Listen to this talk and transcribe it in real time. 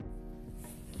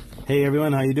Hey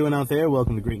everyone, how you doing out there?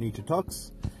 Welcome to Great Nature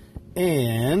Talks,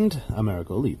 and I'm Eric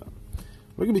Oliva.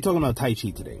 We're going to be talking about Tai Chi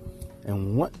today,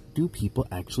 and what do people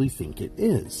actually think it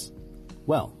is?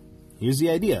 Well, here's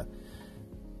the idea.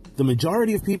 The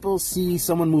majority of people see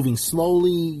someone moving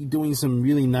slowly, doing some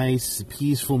really nice,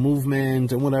 peaceful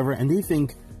movement and whatever, and they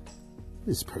think,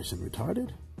 this person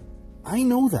retarded? I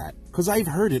know that, because I've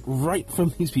heard it right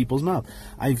from these people's mouth.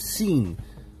 I've seen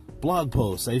blog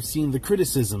posts, I've seen the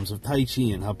criticisms of Tai Chi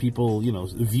and how people,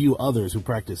 view others who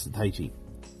practice the Tai Chi.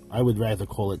 I would rather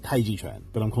call it Tai Chi Chuan,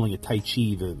 but I'm calling it Tai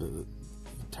Chi, the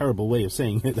terrible way of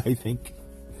saying it, I think.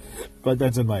 But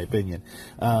that's in my opinion.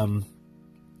 Tai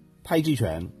Chi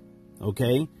Chuan,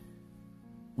 okay?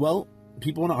 Well,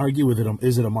 people want to argue with it.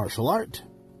 Is it a martial art?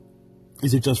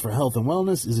 Is it just for health and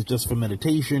wellness? Is it just for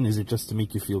meditation? Is it just to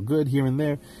make you feel good here and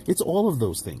there? It's all of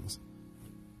those things.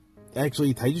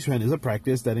 Actually, Tai Chi Chuan is a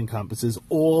practice that encompasses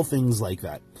all things like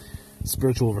that.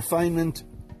 Spiritual refinement,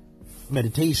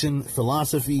 meditation,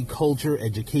 philosophy, culture,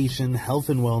 education, health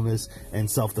and wellness,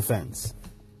 and self-defense,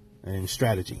 and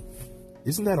strategy.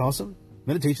 Isn't that awesome?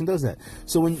 Meditation does that.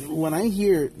 So when I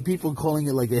hear people calling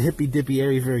it like a hippy-dippy,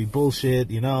 airy-fairy bullshit,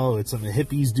 it's something the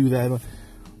hippies do that.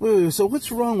 Wait, so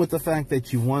what's wrong with the fact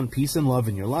that you want peace and love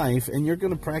in your life, and you're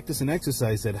going to practice an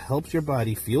exercise that helps your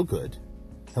body feel good,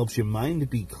 helps your mind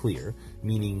be clear,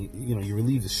 meaning, you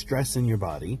relieve the stress in your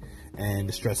body and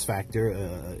the stress factor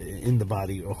in the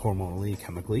body hormonally,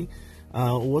 chemically.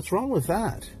 What's wrong with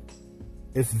that?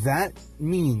 If that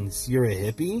means you're a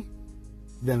hippie,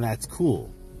 then that's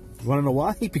cool. You want to know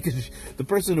why? Because the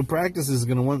person who practices is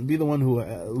going to be the one who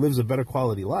lives a better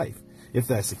quality life, if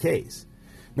that's the case.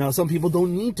 Now, some people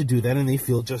don't need to do that, and they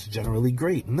feel just generally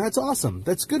great, and that's awesome.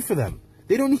 That's good for them.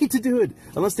 They don't need to do it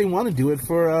unless they want to do it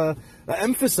for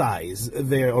emphasize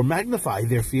or magnify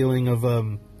their feeling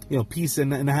of peace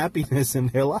and happiness in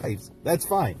their lives. That's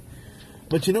fine.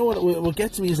 But you know what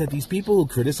gets me is that these people who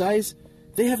criticize,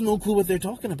 they have no clue what they're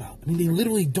talking about. I mean, they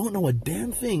literally don't know a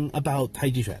damn thing about Tai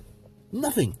Chi Chuan.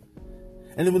 Nothing.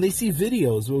 And then when they see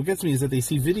videos, what gets me is that they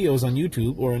see videos on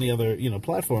YouTube or any other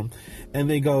platform, and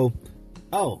they go,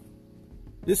 oh,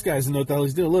 this guy doesn't know what the hell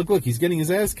he's doing. Look, he's getting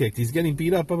his ass kicked. He's getting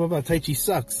beat up, blah, blah, blah. Tai Chi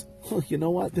sucks. Well, you know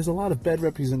what? There's a lot of bad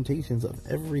representations of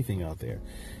everything out there.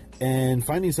 And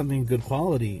finding something good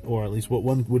quality, or at least what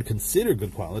one would consider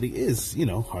good quality, is,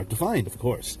 hard to find, of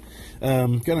course.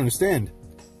 Gotta understand,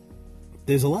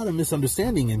 there's a lot of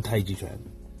misunderstanding in Tai Chi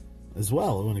Chuan as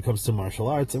well when it comes to martial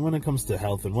arts, and when it comes to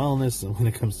health and wellness, and when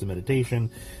it comes to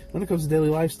meditation, when it comes to daily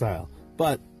lifestyle.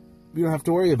 But you don't have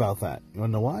to worry about that. You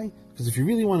want to know why? Because if you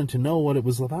really wanted to know what it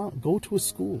was about, go to a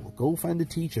school, go find a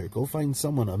teacher, go find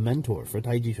someone, a mentor for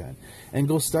Tai Chi Chuan, and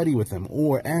go study with them,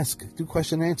 or do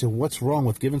question and answer. What's wrong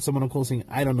with giving someone a call saying,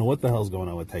 I don't know what the hell's going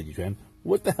on with Tai Chi Chuan.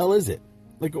 What the hell is it?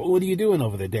 Like, what are you doing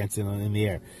over there dancing in the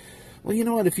air? Well, you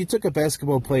know what? If you took a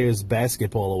basketball player's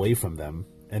basketball away from them,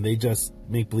 and they just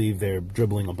make believe they're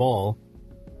dribbling a ball,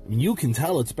 I mean, you can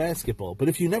tell it's basketball, but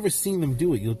if you've never seen them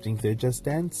do it, you'll think they're just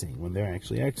dancing when they're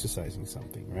actually exercising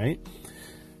something, right?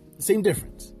 Same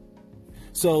difference.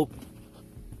 So,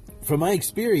 from my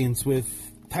experience with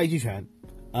Tai Chi Chuan,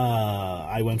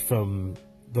 I went from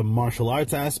the martial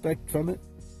arts aspect from it,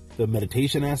 the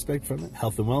meditation aspect from it,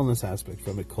 health and wellness aspect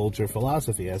from it, culture,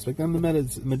 philosophy aspect, and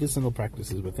the medicinal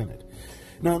practices within it.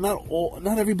 Now,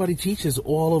 not everybody teaches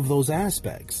all of those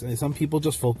aspects. Some people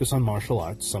just focus on martial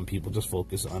arts. Some people just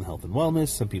focus on health and wellness.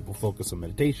 Some people focus on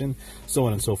meditation, so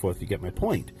on and so forth. You get my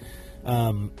point.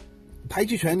 Tai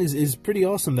Chi Chuan is pretty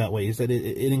awesome that way, is that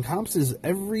it encompasses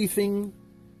everything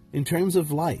in terms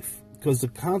of life. Because the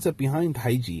concept behind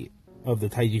Tai Chi, of the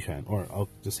Tai Chi Chuan, or I'll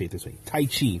just say it this way, Tai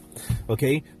Chi,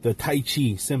 okay? The Tai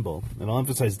Chi symbol. And I'll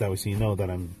emphasize that way so you know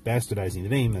that I'm bastardizing the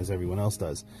name as everyone else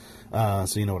does.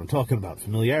 So you know what I'm talking about.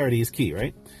 Familiarity is key,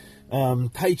 right?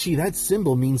 Tai Chi, that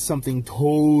symbol means something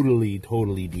totally,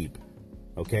 totally deep,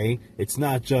 okay? It's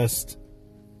not just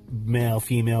male,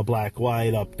 female, black,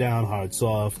 white, up, down, hard,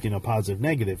 soft, positive,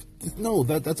 negative. No,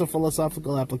 that's a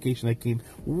philosophical application that came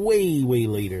way, way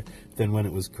later than when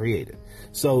it was created.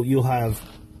 So you'll have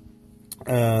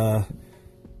Tai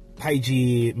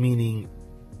Chi meaning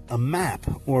a map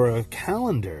or a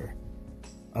calendar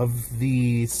of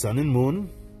the sun and moon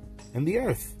and the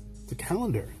earth. It's a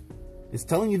calendar. It's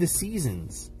telling you the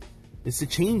seasons. It's the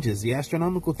changes, the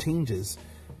astronomical changes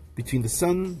between the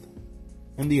sun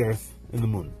and the earth and the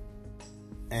moon.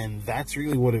 And that's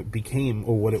really what it became,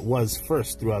 or what it was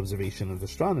first, through observation of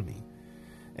astronomy.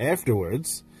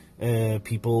 Afterwards,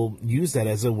 people used that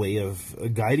as a way of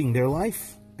guiding their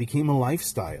life. Became a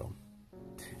lifestyle.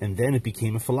 And then it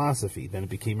became a philosophy. Then it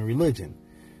became a religion.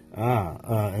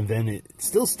 And then it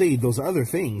still stayed those other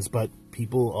things, but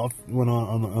people went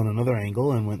on another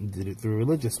angle and went and did it through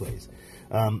religious ways.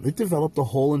 It developed the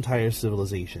whole entire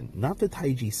civilization, not the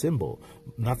Taiji symbol,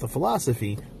 not the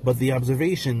philosophy, but the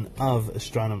observation of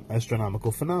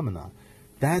astronomical phenomena.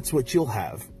 That's what you'll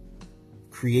have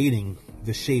creating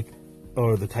the shape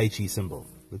or the Taiji symbol,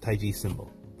 the Taiji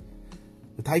symbol.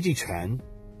 The Taiji Chuan,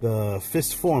 the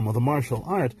fist form of the martial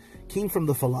art, came from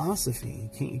the philosophy.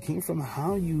 It came from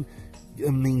how you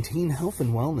maintain health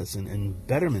and wellness and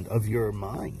betterment of your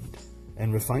mind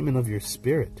and refinement of your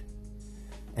spirit.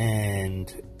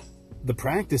 And the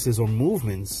practices or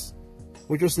movements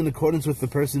were just in accordance with the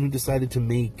person who decided to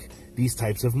make these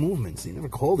types of movements. He never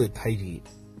called it Taiji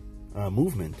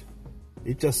movement.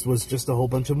 It just was just a whole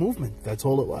bunch of movement. That's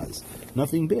all it was.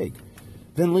 Nothing big.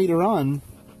 Then later on,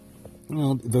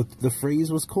 the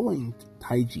phrase was coined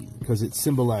Taiji because it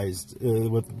symbolized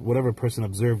what whatever person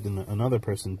observed in another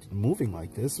person moving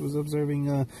like this was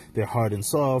observing their hard and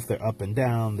soft, their up and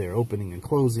down, their opening and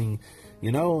closing,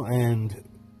 and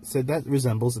said that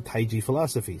resembles the Taiji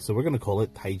philosophy. So we're going to call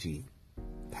it Taiji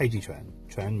Chuan.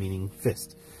 Chuan meaning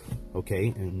fist,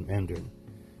 okay, in Mandarin.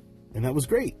 And that was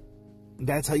great.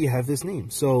 That's how you have this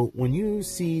name. So when you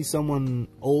see someone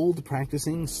old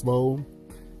practicing slow,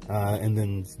 and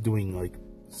then doing like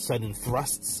sudden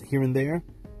thrusts here and there,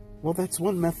 well, that's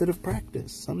one method of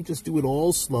practice. Some just do it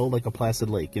all slow like a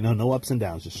placid lake, no ups and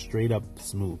downs, just straight up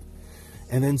smooth.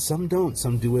 And then some don't.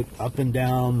 Some do it up and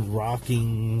down,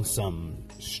 rocking, some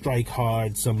strike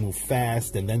hard, some move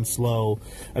fast and then slow.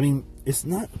 I mean, it's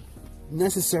not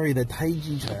necessary that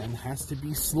Taiji Chuan has to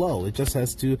be slow. It just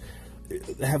has to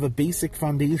have a basic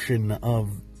foundation of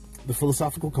the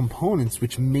philosophical components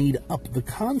which made up the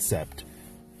concept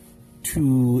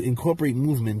to incorporate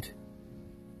movement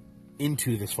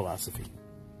into this philosophy.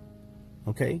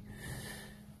 Okay?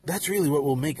 That's really what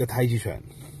will make a Taiji Chuan.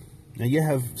 Now, you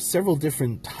have several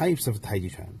different types of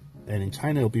Taiji Chuan, and in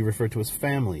China it'll be referred to as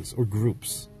families or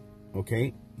groups.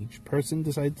 Okay? Each person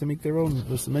decided to make their own,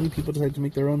 many people decided to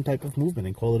make their own type of movement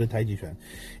and call it a Taiji Chuan.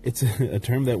 It's a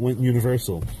term that went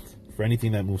universal for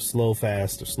anything that moves slow,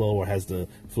 fast, or slow, or has the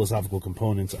philosophical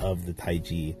components of the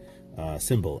Taiji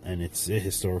symbol and its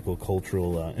historical,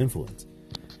 cultural influence.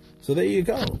 So there you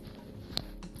go.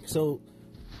 So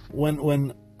when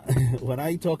when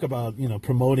I talk about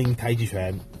promoting Taiji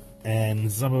Chuan,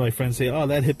 and some of my friends say, "Oh,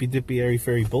 that hippy dippy airy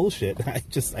fairy bullshit,"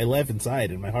 I laugh inside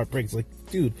and my heart breaks. Like,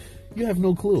 dude, you have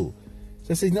no clue.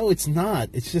 So I say, no, it's not.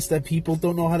 It's just that people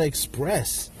don't know how to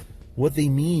express what they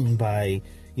mean by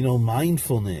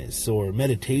mindfulness or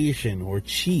meditation or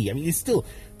chi. I mean, it's still,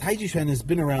 Taiji Chuan has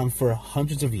been around for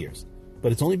hundreds of years,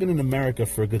 but it's only been in America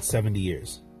for a good 70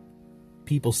 years.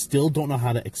 People still don't know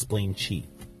how to explain chi.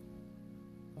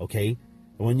 Okay?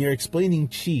 When you're explaining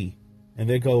chi, and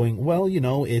they're going, well,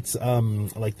 it's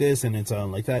like this and it's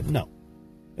like that. No.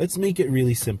 Let's make it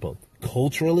really simple.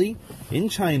 Culturally, in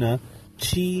China,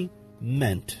 chi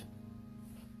meant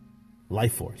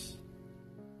life force.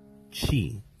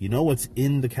 Chi. You know what's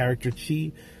in the character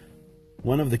chi?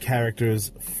 One of the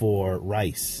characters for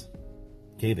rice.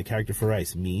 Okay, the character for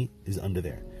rice, mi, is under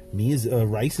there.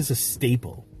 Rice is a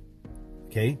staple.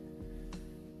 Okay?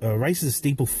 Rice is a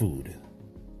staple food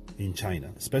in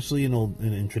China, especially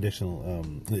in traditional,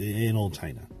 in old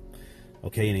China.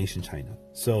 Okay, in ancient China.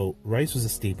 So rice was a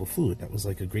staple food. That was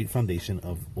like a great foundation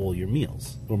of all your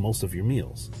meals, or most of your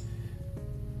meals.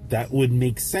 That would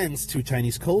make sense to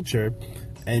Chinese culture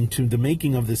and to the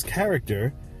making of this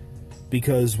character,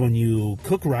 because when you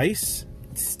cook rice,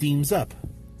 it steams up,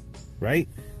 right?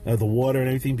 The water and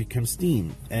everything becomes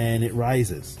steam, and it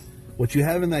rises. What you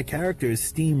have in that character is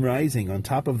steam rising on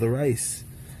top of the rice.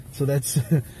 So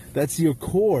that's your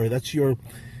core. That's your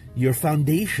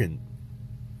foundation.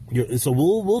 So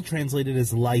we'll translate it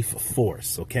as life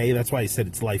force. Okay, that's why I said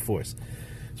it's life force.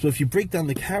 So if you break down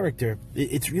the character,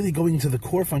 it's really going to the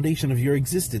core foundation of your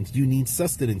existence. You need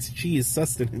sustenance. Chi is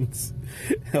sustenance.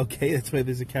 Okay, that's why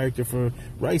there's a character for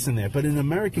rice in there. But in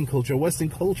American culture, Western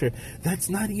culture, that's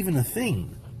not even a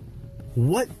thing.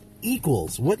 What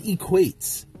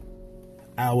equates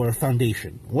our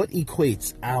foundation? What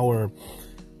equates our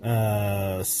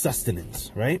sustenance,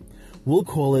 right? We'll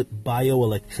call it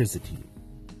bioelectricity.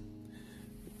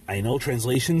 I know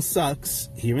translation sucks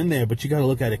here and there, but you got to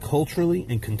look at it culturally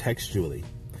and contextually.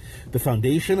 The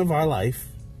foundation of our life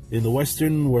in the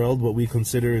Western world, what we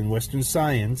consider in Western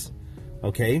science,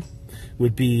 okay,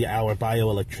 would be our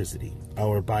bioelectricity,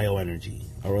 our bioenergy,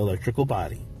 our electrical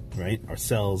body, right? Our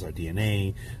cells, our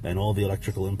DNA, and all the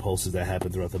electrical impulses that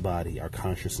happen throughout the body, our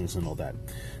consciousness and all that.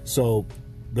 So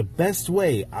the best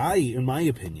way, in my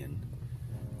opinion,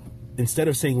 instead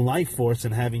of saying life force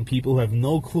and having people who have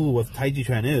no clue what Tai Chi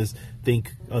Chuan is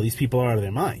think, oh, these people are out of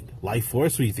their mind. Life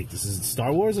force? What do you think? This is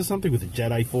Star Wars or something with the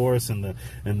Jedi Force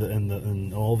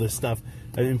and all this stuff?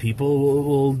 I mean, people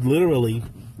will literally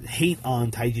hate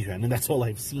on Tai Chi Chuan, and that's all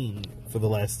I've seen for the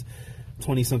last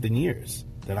 20-something years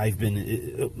that I've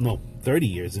been, 30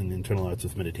 years in internal arts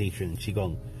with meditation and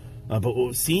Qigong.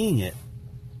 But seeing it,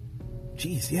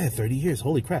 geez, yeah, 30 years,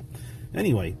 holy crap.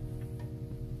 Anyway,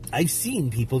 I've seen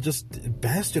people just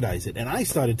bastardize it, and I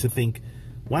started to think,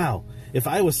 wow, if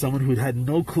I was someone who had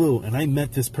no clue, and I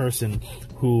met this person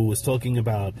who was talking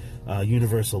about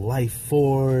universal life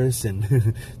force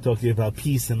and talking about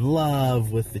peace and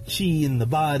love with the chi in the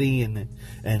body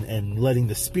and letting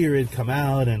the spirit come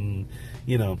out and,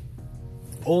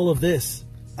 all of this,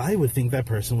 I would think that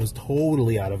person was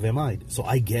totally out of their mind. So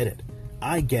I get it.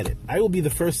 I will be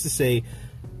the first to say,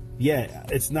 yeah,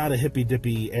 it's not a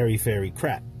hippy-dippy, airy-fairy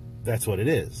crap. That's what it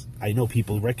is. I know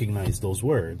people recognize those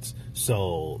words,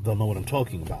 so they'll know what I'm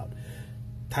talking about.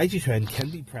 Tai Chi Chuan can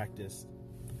be practiced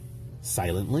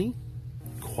silently,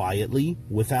 quietly,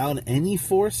 without any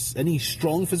force, any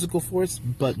strong physical force,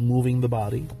 but moving the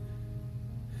body.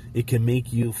 It can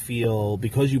make you feel,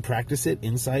 because you practice it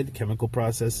inside, chemical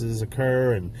processes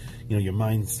occur, and your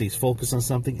mind stays focused on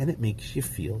something, and it makes you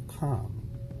feel calm.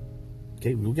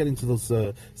 Okay, we'll get into those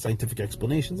scientific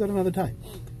explanations at another time.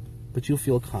 But you'll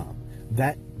feel calm.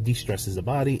 That de-stresses the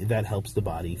body. That helps the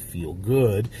body feel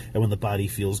good. And when the body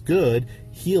feels good,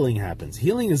 healing happens.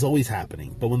 Healing is always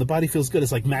happening. But when the body feels good,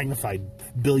 it's like magnified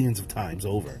billions of times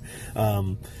over.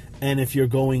 And if you're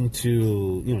going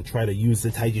to, try to use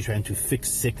the Tai Chi Chuan to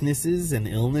fix sicknesses and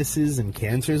illnesses and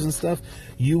cancers and stuff,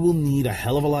 you will need a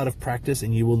hell of a lot of practice,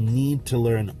 and you will need to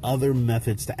learn other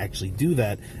methods to actually do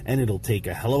that. And it'll take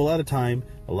a hell of a lot of time,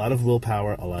 a lot of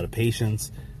willpower, a lot of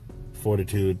patience,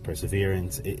 fortitude,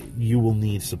 perseverance. You will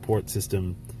need support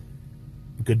system,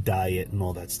 good diet, and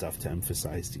all that stuff to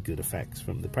emphasize the good effects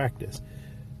from the practice.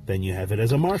 Then you have it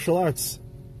as a martial arts.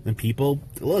 And people,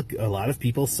 look, a lot of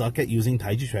people suck at using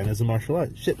Tai Chi Chuan as a martial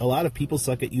art. Shit, a lot of people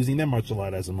suck at using their martial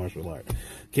art as a martial art.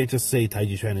 Can't just say Tai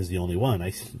Chi Chuan is the only one.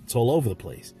 It's all over the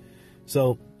place.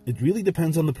 So it really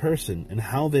depends on the person and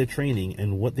how they're training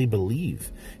and what they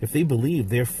believe. If they believe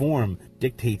their form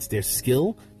dictates their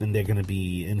skill, then they're going to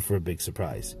be in for a big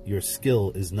surprise. Your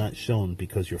skill is not shown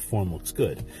because your form looks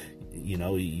good.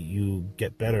 You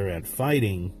get better at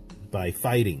fighting by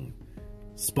fighting,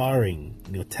 sparring,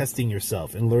 testing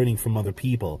yourself and learning from other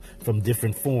people, from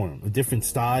different different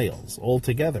styles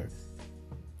altogether.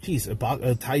 Geez, a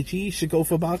Tai Chi should go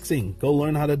for boxing. Go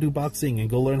learn how to do boxing and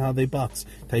go learn how they box.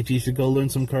 Tai Chi should go learn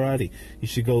some karate. You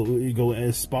should go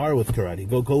spar with karate.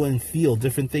 Go and feel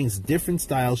different things. Different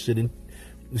styles should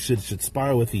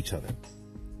spar with each other.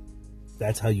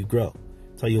 That's how you grow.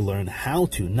 That's how you learn how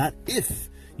to, not if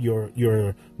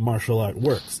your martial art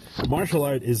works. Martial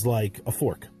art is like a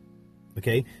fork.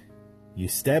 Okay? You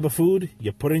stab a food,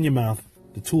 you put it in your mouth,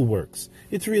 the tool works.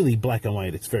 It's really black and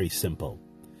white. It's very simple.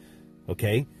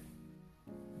 Okay?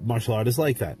 Martial art is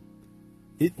like that.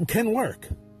 It can work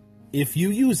if you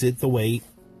use it the way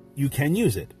you can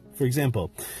use it. For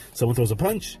example, someone throws a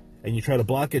punch and you try to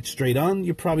block it straight on,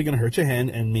 you're probably going to hurt your hand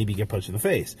and maybe get punched in the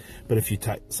face. But if you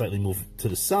slightly move to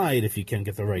the side, if you can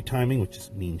get the right timing, which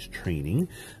means training,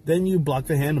 then you block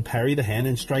the hand, parry the hand,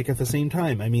 and strike at the same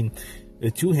time. I mean,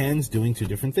 two hands doing two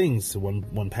different things.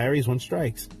 One parries, one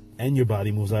strikes. And your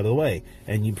body moves out of the way,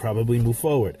 and you probably move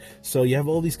forward. So you have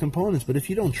all these components, but if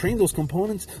you don't train those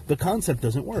components, the concept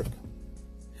doesn't work.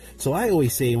 So I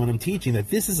always say when I'm teaching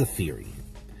that this is a theory.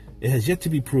 It has yet to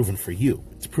be proven for you.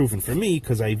 It's proven for me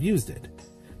because I've used it,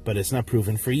 but it's not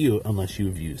proven for you unless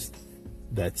you've used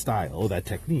that style or that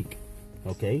technique.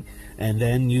 Okay? And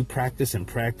then you practice and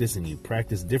practice, and you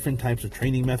practice different types of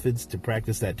training methods to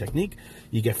practice that technique.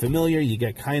 You get familiar, you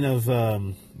get kind of,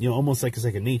 almost like it's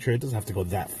like a nature. It doesn't have to go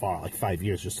that far, like 5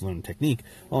 years just to learn technique.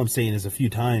 All I'm saying is a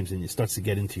few times, and it starts to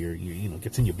get into your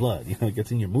gets in your blood, it gets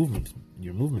in your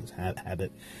movements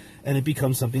habit, and it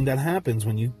becomes something that happens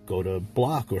when you go to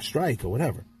block or strike or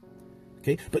whatever.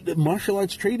 Okay? But the martial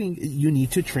arts training, you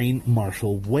need to train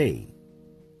martial way,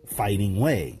 fighting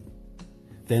way.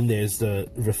 Then there's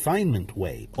the refinement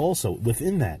way also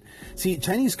within that. See,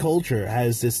 Chinese culture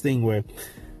has this thing where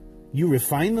you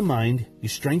refine the mind, you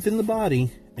strengthen the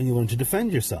body, and you learn to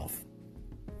defend yourself.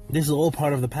 This is all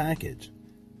part of the package.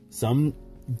 Some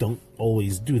don't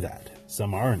always do that.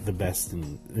 Some aren't the best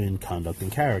in conduct and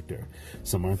character.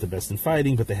 Some aren't the best in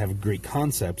fighting, but they have great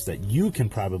concepts that you can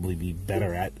probably be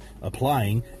better at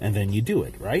applying, and then you do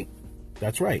it, right?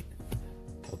 That's right.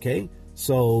 Okay?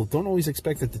 So don't always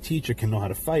expect that the teacher can know how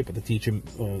to fight, but the teacher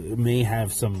may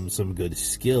have some good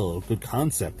skill, good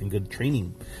concept, and good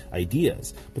training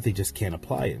ideas, but they just can't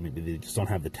apply it. Maybe they just don't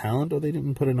have the talent, or they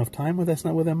didn't put enough time, or that's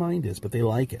not where their mind is, but they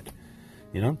like it.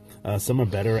 Some are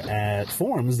better at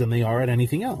forms than they are at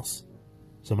anything else.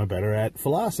 Some are better at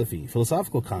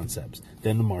philosophical concepts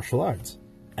than the martial arts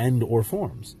and or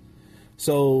forms.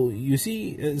 So you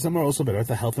see, some are also better at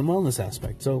the health and wellness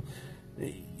aspect. So,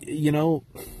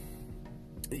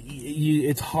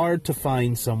 it's hard to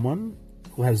find someone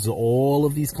who has all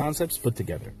of these concepts put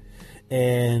together.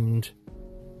 And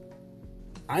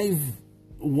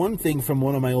one thing from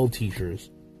one of my old teachers,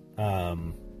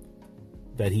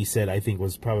 that he said I think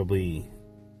was probably,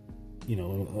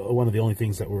 one of the only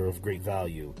things that were of great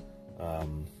value,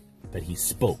 that he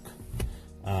spoke,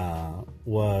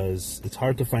 was it's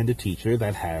hard to find a teacher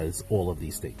that has all of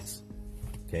these things.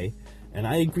 Okay? And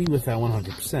I agree with that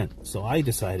 100%. So I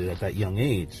decided at that young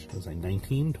age, was I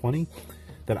 19, 20,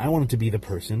 that I wanted to be the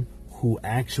person who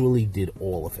actually did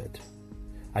all of it.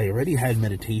 I already had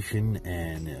meditation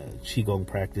and Qigong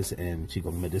practice and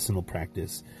Qigong medicinal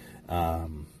practice,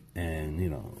 and,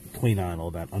 Kuinan,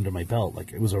 all that under my belt.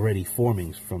 Like, it was already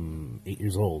forming from 8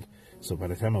 years old. So by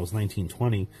the time I was 19,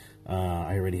 20,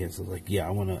 I already had, I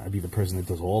want to be the person that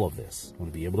does all of this. I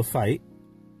want to be able to fight.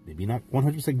 Maybe not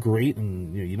 100% great,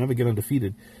 and you never get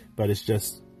undefeated, but it's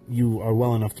just you are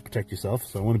well enough to protect yourself.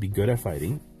 So I want to be good at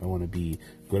fighting. I want to be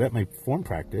good at my form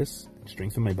practice,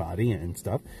 strengthen my body and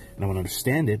stuff, and I want to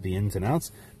understand it, the ins and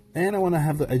outs, and I want to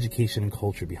have the education and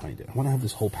culture behind it. I want to have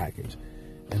this whole package.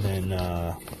 And then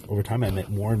over time, I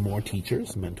met more and more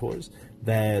teachers, mentors,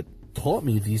 that taught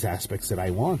me these aspects that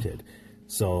I wanted.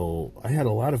 So I had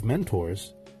a lot of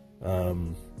mentors.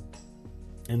 And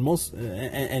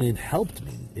it helped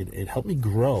me. It helped me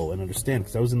grow and understand,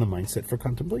 because I was in the mindset for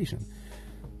contemplation.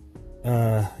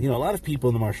 A lot of people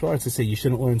in the martial arts, they say you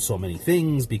shouldn't learn so many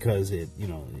things because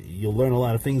you'll learn a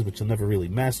lot of things, but you'll never really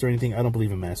master anything. I don't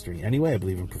believe in mastery anyway. I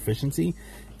believe in proficiency,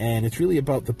 and it's really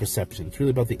about the perception. It's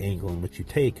really about the angle in which you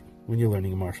take when you're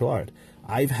learning a martial art.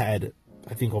 I've had,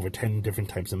 I think, over 10 different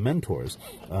types of mentors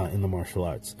in the martial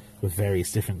arts with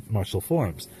various different martial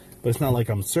forms. But it's not like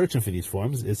I'm searching for these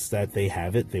forms. It's that they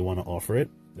have it. They want to offer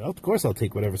it. Of course, I'll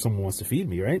take whatever someone wants to feed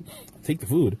me, right? I'll take the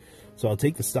food. So I'll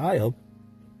take the style,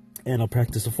 and I'll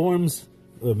practice the forms,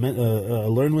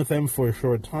 learn with them for a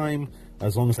short time,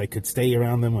 as long as I could stay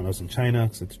around them when I was in China,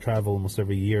 because I had to travel almost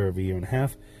every year and a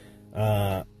half.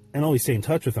 And always stay in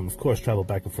touch with them, of course, travel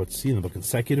back and forth to see them, but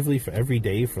consecutively for every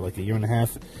day for like a year and a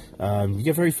half, you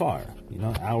get very far.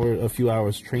 A few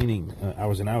hours training,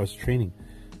 hours and hours training.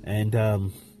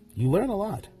 And you learn a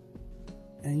lot,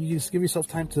 and you just give yourself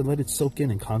time to let it soak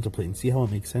in and contemplate and see how it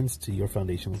makes sense to your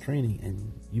foundational training,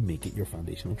 and you make it your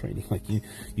foundational training. Like you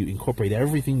incorporate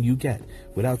everything you get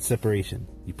without separation.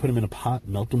 You put them in a pot,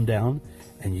 melt them down,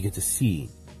 and you get to see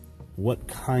what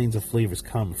kinds of flavors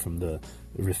come from the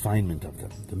refinement of them,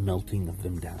 the melting of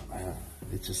them down.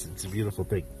 It's a beautiful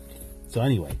thing. So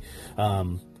anyway,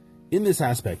 in this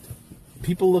aspect,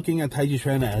 people looking at Tai Chi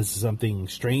Chuan as something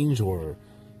strange or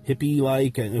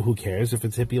hippie-like, and who cares if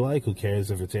it's hippie-like? Who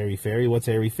cares if it's airy-fairy? What's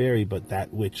airy-fairy but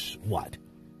that which, what?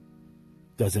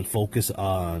 Doesn't focus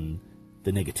on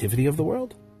the negativity of the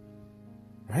world?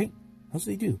 Right? That's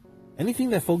what they do.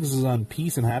 Anything that focuses on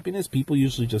peace and happiness, people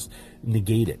usually just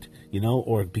negate it,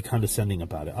 or be condescending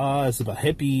about it. It's about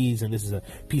hippies, and this is a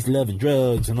peace, love, and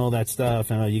drugs, and all that stuff,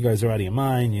 and you guys are out of your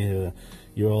mind,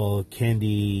 you're all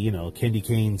candy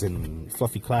canes and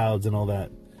fluffy clouds and all that.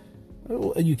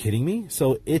 Are you kidding me?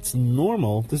 So it's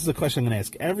normal. This is a question I'm going to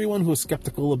ask everyone who is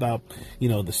skeptical about,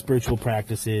 the spiritual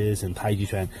practices and Tai Chi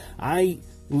Chuan. I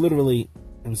literally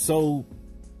am so,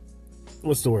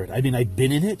 what's the word? I mean, I've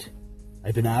been in it.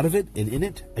 I've been out of it and in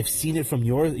it. I've seen it from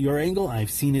your angle.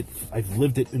 I've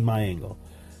lived it in my angle.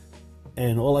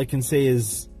 And all I can say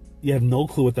is you have no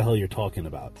clue what the hell you're talking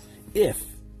about. If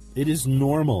it is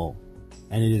normal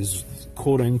and it is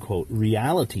quote unquote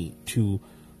reality to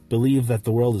believe that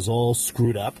the world is all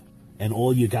screwed up and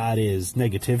all you got is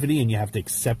negativity, and you have to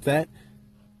accept that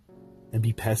and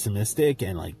be pessimistic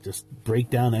and just break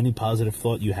down any positive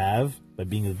thought you have by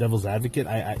being the devil's advocate,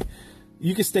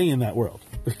 you can stay in that world.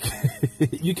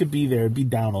 You could be there and be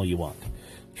down all you want.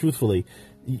 Truthfully,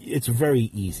 it's very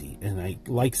easy, and I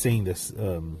like saying this,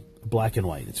 black and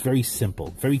white. It's very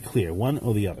simple, very clear, one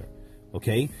or the other.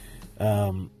 Okay?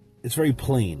 It's very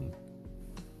plain.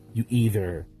 You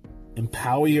either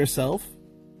empower yourself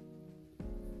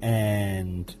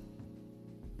and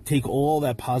take all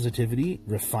that positivity,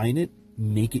 refine it,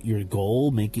 make it your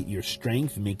goal, make it your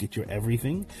strength, make it your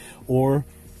everything, or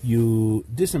you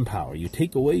disempower, you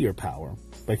take away your power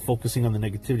by focusing on the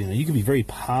negativity. Now, you can be very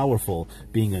powerful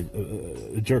being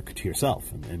a jerk to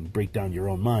yourself and break down your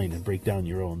own mind and break down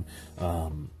your own,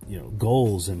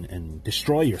 goals and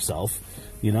destroy yourself,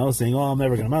 saying, oh, I'm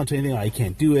never going to amount to anything. I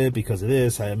can't do it because of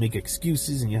this. I make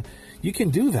excuses. And you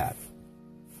can do that.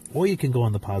 Or you can go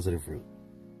on the positive route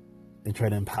and try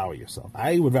to empower yourself.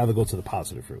 I would rather go to the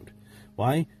positive route.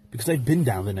 Why? Because I've been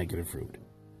down the negative route.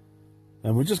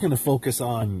 And we're just going to focus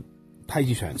on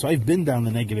Taiji Chuan. So I've been down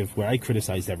the negative where I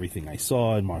criticized everything I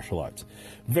saw in martial arts.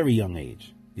 Very young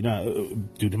age.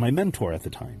 Due to my mentor at the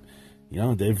time.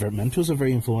 Mentors are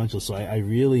very influential. So I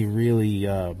really, really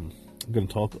I'm going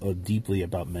to talk deeply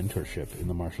about mentorship in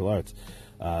the martial arts.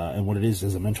 And what it is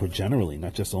as a mentor generally,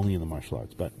 not just only in the martial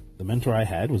arts. But the mentor I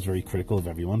had was very critical of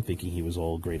everyone, thinking he was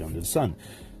all great under the sun.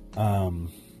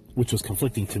 Which was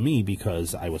conflicting to me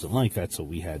because I wasn't like that, so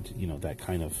we had, that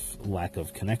kind of lack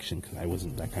of connection because I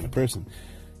wasn't that kind of person.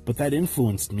 But that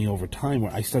influenced me over time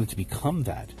where I started to become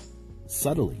that,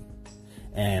 subtly.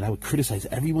 And I would criticize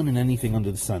everyone and anything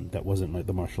under the sun that wasn't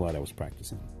the martial art I was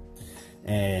practicing.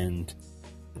 And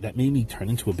that made me turn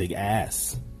into a big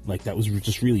ass. Like, that was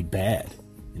just really bad,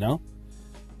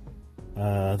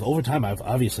 Over time,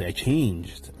 I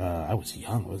changed. I was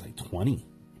young, I was like 20,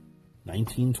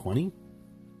 19, 20.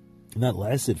 And that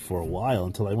lasted for a while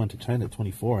until I went to China at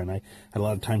 24, and I had a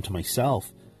lot of time to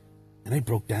myself, and I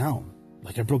broke down.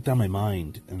 Like, I broke down my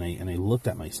mind, and I looked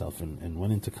at myself and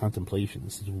went into contemplation.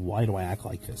 This is, why do I act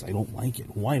like this? I don't like it.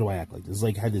 Why do I act like this? It's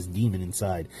like I had this demon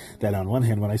inside that on one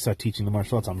hand, when I start teaching the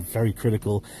martial arts, I'm a very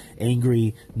critical,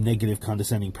 angry, negative,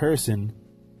 condescending person,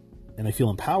 and I feel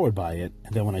empowered by it.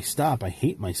 And then when I stop, I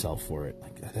hate myself for it.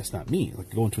 Like, that's not me.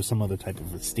 Like, go into some other type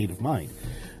of a state of mind.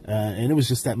 And it was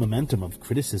just that momentum of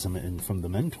criticism and from the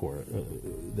mentor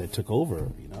that took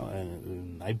over,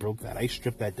 and I broke that. I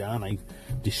stripped that down. I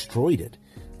destroyed it.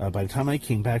 By the time I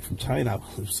came back from China,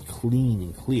 it was clean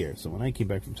and clear. So when I came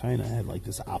back from China, I had like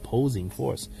this opposing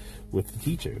force with the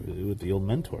teacher, with the old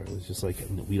mentor. It was just like,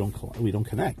 we don't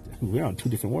connect. We're on two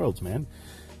different worlds, man.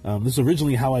 This is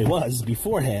originally how I was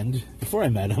before I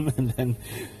met him, and then,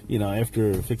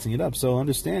 after fixing it up. So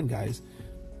understand, guys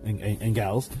and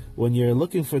gals, when you're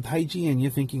looking for Taiji and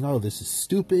you're thinking, oh, this is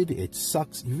stupid, it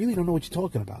sucks, you really don't know what you're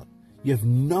talking about. You have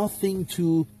nothing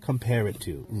to compare it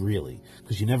to, really,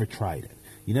 because you never tried it.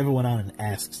 You never went out and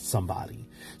asked somebody.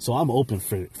 So I'm open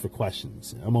for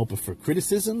questions. I'm open for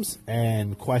criticisms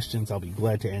and questions. I'll be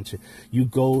glad to answer. You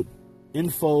go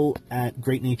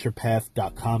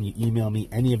info@greatnaturepath.com. You email me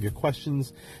any of your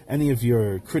questions, any of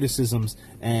your criticisms,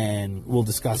 and we'll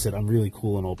discuss it. I'm really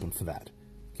cool and open for that.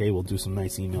 Okay, we'll do some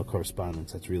nice email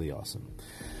correspondence. That's really awesome.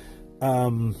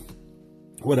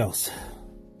 What else?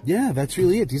 Yeah, that's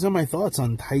really it. These are my thoughts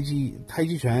on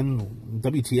Taiji Chuan.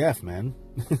 WTF, man.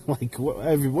 Like,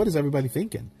 what is everybody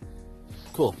thinking?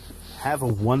 Cool. Have a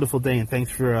wonderful day, and thanks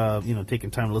for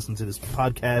taking time to listen to this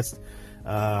podcast.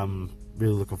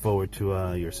 Really looking forward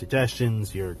to your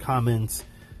suggestions, your comments.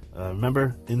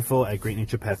 Remember,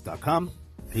 info@greatnaturepath.com.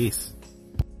 Peace.